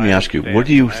 Let me ask you, what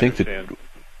do you think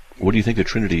the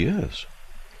Trinity is?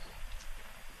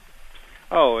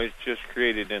 Oh, it's just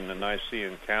created in the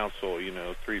Nicene Council,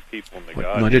 three people in the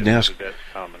Godhead. No, I didn't ask. That's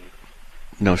common.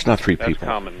 No, it's not three people. That's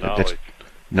common knowledge.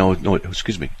 No,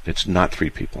 excuse me. It's not three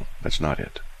people. That's not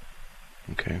it.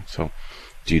 Okay, so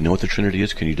do you know what the Trinity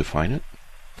is? Can you define it?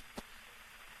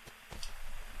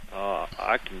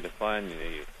 I can define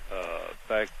the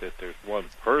fact that there's one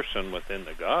person within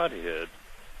the Godhead.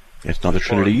 It's not the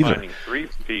Trinity either. Finding three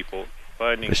people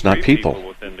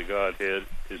within the Godhead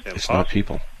is impossible. It's not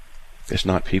people. It's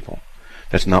not people.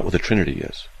 That's not what the Trinity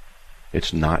is.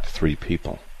 It's not three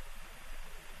people.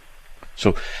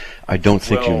 So I don't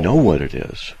think you know what it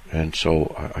is, and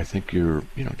so I think you're,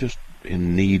 just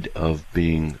in need of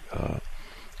being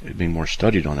more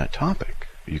studied on that topic.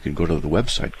 You can go to the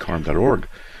website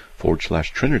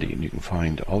carm.org/Trinity, and you can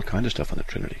find all kinds of stuff on the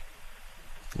Trinity.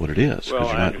 What it is. Well,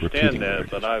 you're I not understand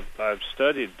that, but I've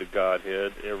studied the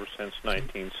Godhead ever since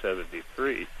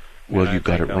 1973. Well, you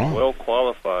got it wrong. Well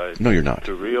qualified. No, you're not.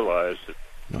 To realize that.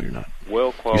 No, you're not.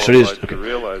 Well qualified to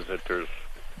realize that there's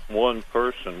one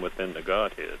person within the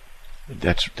Godhead.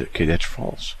 That's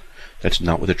false. That's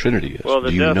not what the Trinity is. Well,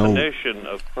 the definition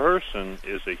of person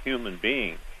is a human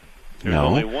being. There's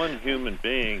only one human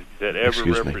being that ever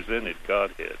represented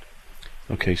Godhead.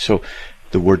 Okay, so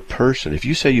the word person, if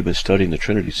you say you've been studying the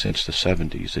Trinity since the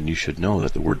 70s, then you should know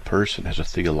that the word person has a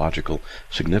theological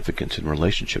significance in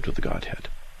relationship to the Godhead.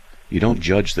 You don't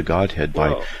judge the Godhead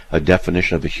by a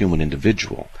definition of a human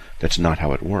individual. That's not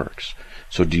how it works.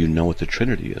 So do you know what the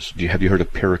Trinity is? Have you heard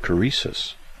of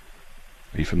perichoresis?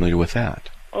 Are you familiar with that?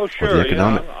 Oh, sure.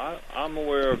 Yeah, I'm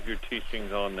aware of your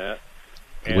teachings on that.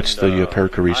 And, what's the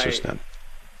perichoresis then?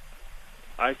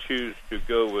 I choose to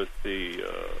go with the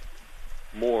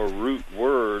more root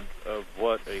word of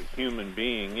what a human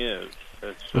being is.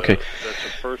 That's a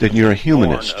person then you're a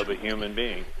humanist. Born of a human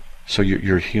being. So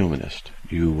you're a humanist.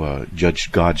 You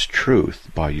judge God's truth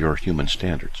by your human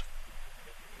standards.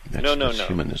 That's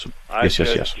humanism. I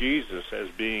judge Jesus as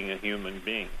being a human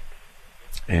being.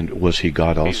 And was he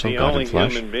God also, He's the God only in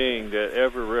flesh? human being that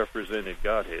ever represented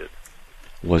Godhead.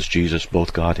 Was Jesus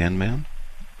both God and man?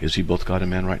 Is he both God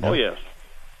and man right now? Oh, yes.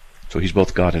 So he's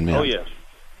both God and man? Oh, yes.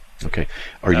 Okay.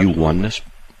 Are you oneness?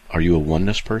 Are you a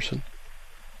oneness person?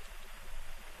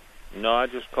 No, I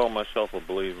just call myself a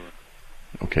believer.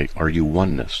 Okay. Are you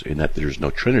oneness in that there's no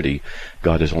Trinity?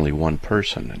 God is only one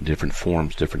person in different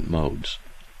forms, different modes.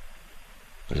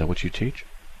 Is that what you teach?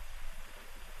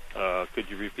 Could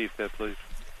you repeat that, please?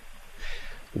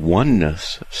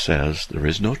 Oneness says there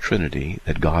is no Trinity,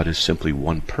 that God is simply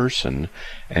one person,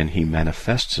 and he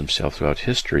manifests himself throughout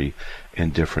history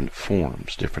in different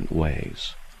forms, different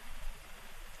ways.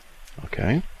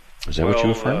 Okay? Is that what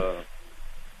you affirm?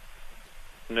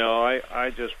 No, I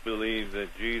just believe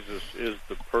that Jesus is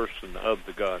the person of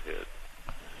the Godhead.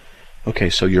 Okay,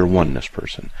 so you're a oneness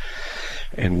person.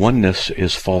 And oneness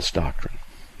is false doctrine.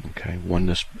 Okay,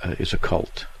 oneness is a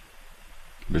cult.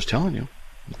 I'm just telling you.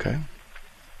 Okay.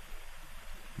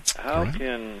 How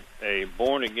can a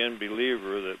born-again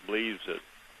believer that believes that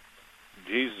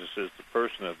Jesus is the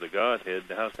person of the Godhead,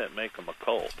 how does that make him a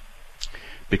cult?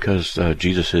 Because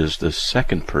Jesus is the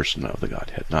second person of the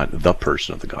Godhead, not the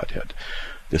person of the Godhead.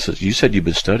 You said you've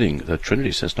been studying the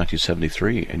Trinity since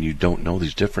 1973, and you don't know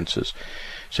these differences.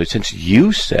 So since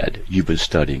you said you've been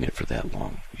studying it for that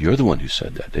long, you're the one who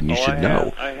said that, then you should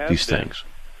know these things.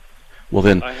 Well,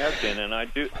 then I have been, and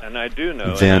I do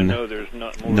know. Then and I know there's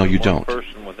not more than one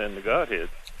person within the Godhead.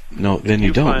 No, then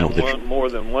you don't know. Find more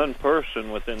than one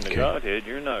person within the Godhead,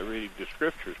 you're not reading the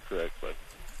Scriptures correctly.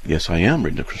 Yes, I am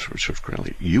reading the Scriptures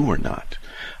correctly. You are not.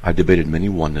 I debated many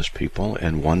oneness people,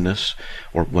 and oneness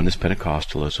or oneness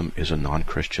Pentecostalism is a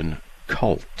non-Christian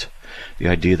cult. The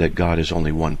idea that God is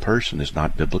only one person is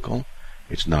not biblical.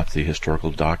 It's not the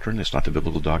historical doctrine. It's not the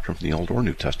biblical doctrine from the Old or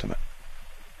New Testament.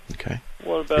 Okay?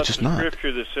 What about the not.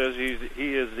 Scripture that says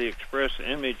he is the express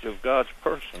image of God's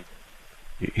person?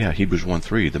 Yeah, Hebrews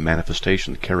 1:3, the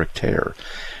manifestation, the character,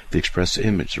 the express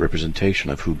image, the representation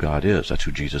of who God is. That's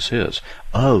who Jesus is,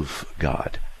 of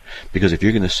God. Because if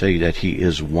you're going to say that he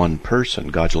is one person,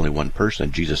 God's only one person,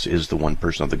 and Jesus is the one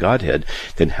person of the Godhead,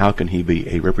 then how can he be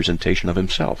a representation of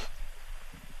himself?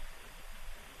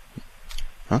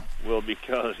 Huh? Well,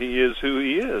 because he is who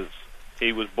he is.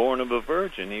 He was born of a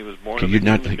virgin. He was born of a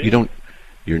human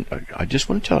being. I just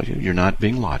want to tell you, you're not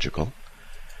being logical.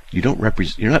 You don't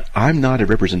represent. I'm not a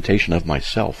representation of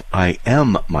myself. I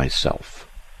am myself.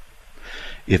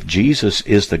 If Jesus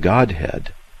is the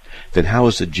Godhead, then how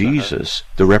is the Jesus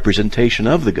the representation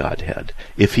of the Godhead?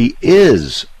 If he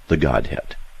is the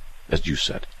Godhead, as you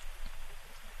said.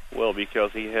 Well,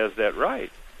 because he has that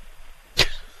right.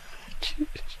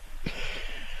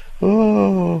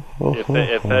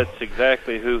 If that's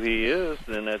exactly who he is,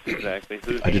 then that's exactly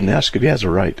who he is. I didn't ask if he has a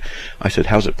right. I said,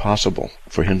 how's it possible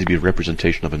for him to be a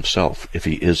representation of himself if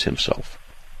he is himself?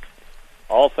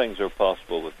 All things are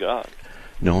possible with God.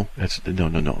 No.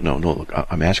 Look,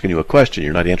 I'm asking you a question.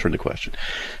 You're not answering the question.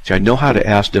 See, I know how to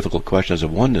ask difficult questions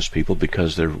of oneness people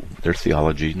because their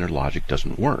theology and their logic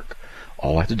doesn't work.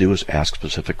 All I have to do is ask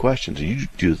specific questions. And you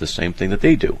do the same thing that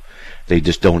they do. They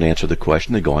just don't answer the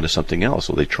question. They go on to something else.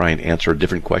 So they try and answer a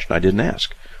different question I didn't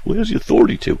ask. Well, who has the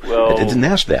authority to? Well, I didn't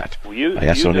ask that. I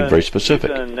asked something very specific.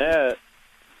 You've done that.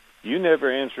 You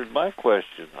never answered my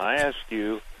question. I asked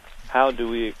you, how do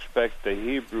we expect the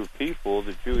Hebrew people,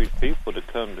 the Jewish people, to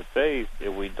come to faith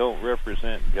if we don't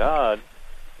represent God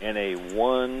in a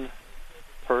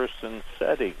one-person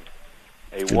setting?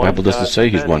 The Bible doesn't say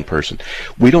he's one person.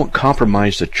 We don't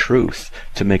compromise the truth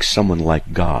to make someone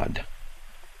like God.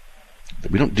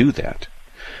 We don't do that.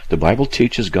 The Bible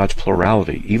teaches God's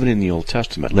plurality, even in the Old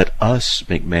Testament. Let us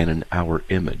make man in our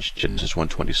image, Genesis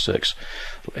 1:26,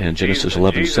 and Genesis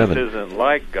 11:7. Jesus isn't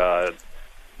like God.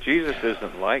 Jesus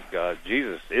isn't like God.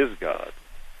 Jesus is God.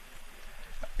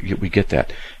 We get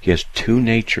that. He has two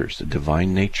natures, the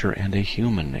divine nature and a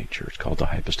human nature. It's called the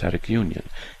hypostatic union.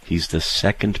 He's the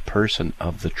second person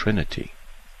of the Trinity.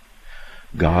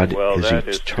 God is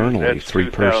eternally three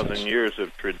persons. That's 2,000 years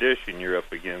of tradition you're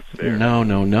up against there.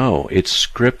 No. It's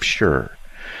Scripture.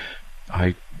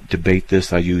 I debate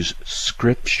this. I use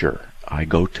Scripture. I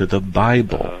go to the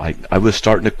Bible. I was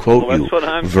starting to quote you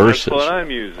verses. That's what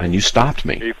I'm using. And you stopped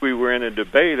me. If we were in a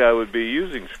debate, I would be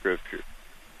using Scripture.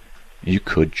 You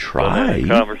could try. A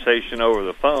conversation over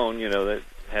the phone, that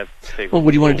has to take. Well,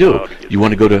 what do you want to do? You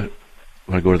want to go to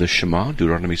the Shema,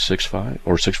 Deuteronomy 6:5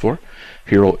 or 6:4?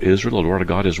 Hear, O Israel, the Lord our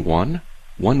God is one.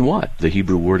 One what? The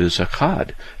Hebrew word is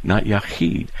echad, not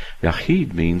yachid.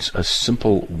 Yachid means a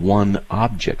simple one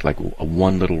object, like a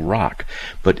one little rock.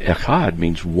 But echad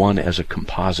means one as a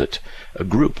composite, a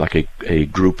group, like a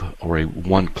group or a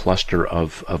one cluster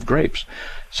of grapes.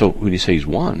 So when you say he's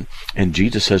one, and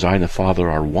Jesus says, I and the Father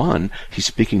are one, he's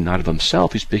speaking not of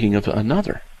himself, he's speaking of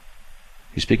another.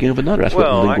 He's speaking of another. That's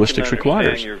what linguistics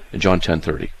requires in John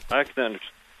 10:30.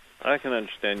 I can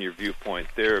understand your viewpoint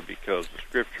there because the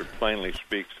Scripture plainly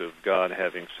speaks of God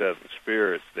having seven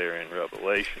spirits there in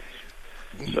Revelation.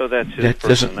 So that's his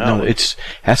personality.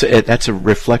 That's a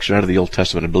reflection out of the Old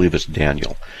Testament. I believe it's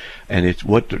Daniel. And it's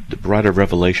what the writer of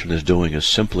Revelation is doing is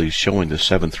simply showing the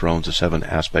seven thrones, the seven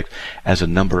aspects, as a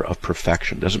number of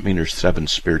perfection. Doesn't mean there's seven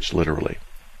spirits literally.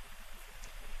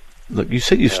 Look, you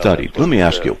said you studied. Let me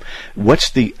ask you,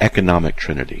 what's the economic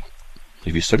Trinity?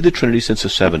 If you studied the Trinity since the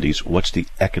 70s, what's the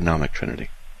economic Trinity?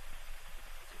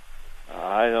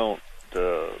 I don't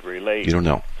relate You don't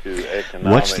know. to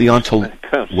economics. What's the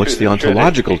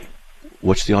ontological? Trinity.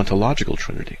 What's the ontological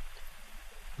Trinity?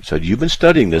 So you've been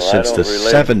studying this Well, since I the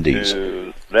don't relate 70s.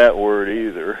 to that word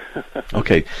either.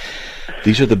 Okay,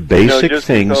 these are the basic just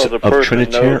things because a of person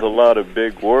Trinitarian. knows a lot of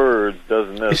big words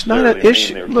doesn't It's not necessarily an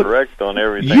issue. mean they're Look, correct on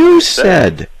everything. You they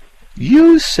say.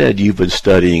 said you've been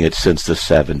studying it since the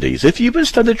 70s. If you've been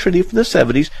studying the Trinity from the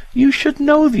 70s, you should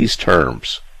know these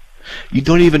terms. You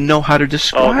don't even know how to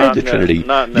describe the Trinity.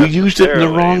 You used it in the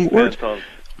wrong word.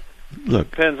 Look,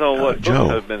 Depends on what Joe,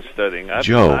 books I've been studying. I've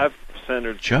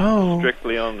centered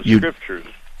strictly on the scriptures.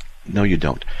 No, you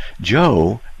don't.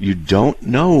 Joe, you don't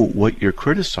know what you're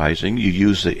criticizing. You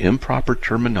use the improper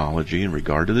terminology in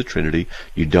regard to the Trinity.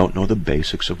 You don't know the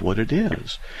basics of what it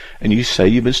is. And you say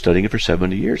you've been studying it for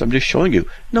 70 years. I'm just showing you.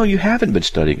 No, you haven't been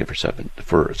studying it since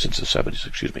the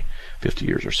 70s, 50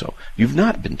 years or so. You've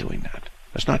not been doing that.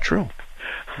 That's not true.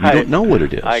 You don't know what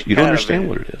it is. You don't understand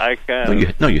what it is.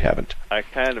 No, you haven't. I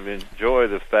kind of enjoy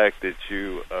the fact that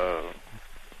you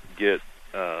get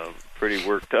pretty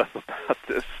worked up about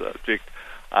this subject.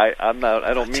 I'm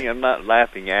not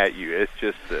laughing at you. It's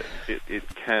just that it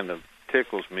kind of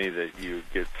tickles me that you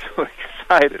get so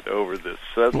excited over this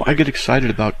subject. Well, I get excited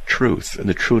about truth and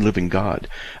the true and living God,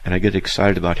 and I get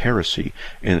excited about heresy,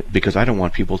 and because I don't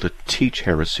want people to teach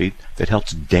heresy that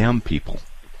helps damn people,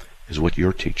 is what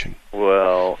you're teaching.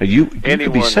 Well, you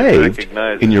could be saved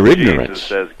in your ignorance.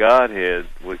 Jesus as Godhead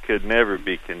could never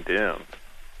be condemned.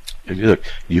 Look,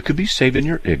 you could be saved in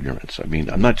your ignorance. I mean,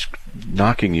 I'm not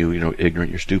knocking you, ignorant,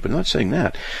 you're stupid. I'm not saying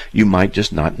that. You might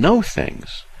just not know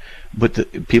things.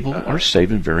 But people are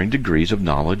saved in varying degrees of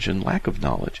knowledge and lack of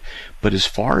knowledge. But as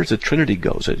far as the Trinity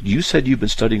goes, you said you've been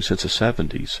studying since the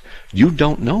 70s. You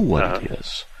don't know what it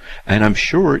is. And I'm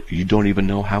sure you don't even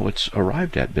know how it's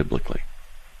arrived at biblically.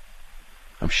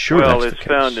 I'm sure that's the case. Well, it's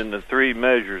found in the 3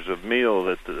 measures of meal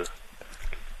that the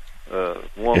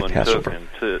woman took, and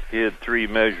he had 3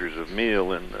 measures of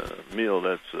meal in the meal.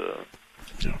 That's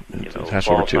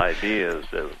false ideas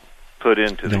that were put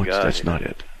into the Godhead. That's not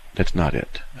it. That's not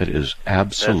it. That is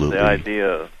absolutely that's the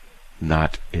idea.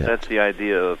 Not it. That's the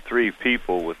idea of 3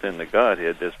 people within the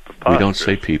Godhead. That's preposterous. We don't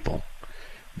say people.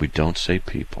 We don't say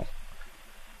people.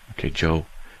 Okay, Joe,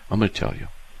 I'm going to tell you.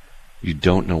 You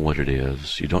don't know what it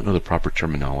is. You don't know the proper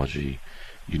terminology.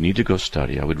 You need to go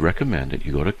study. I would recommend that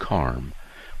you go to CARM,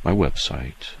 my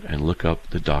website, and look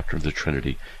up the doctrine of the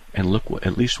Trinity, and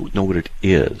at least know what it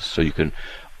is, so you can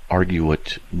argue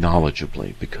it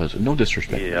knowledgeably. Because no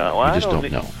disrespect, you just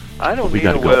don't know. I don't need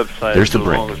a website as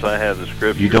long as I have the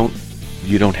scripture. You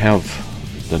don't have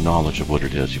the knowledge of what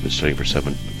it is. You've been studying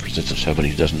since the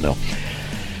 70s. Doesn't know.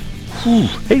 Whew.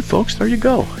 Hey, folks, there you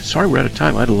go. Sorry we're out of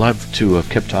time. I'd love to have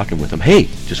kept talking with them. Hey,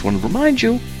 just want to remind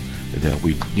you that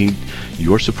we need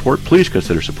your support. Please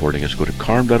consider supporting us. Go to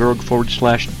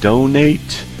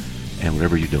carm.org/donate, and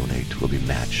whatever you donate will be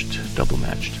matched, double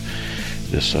matched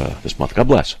this month. God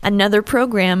bless. Another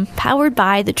program powered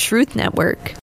by the Truth Network.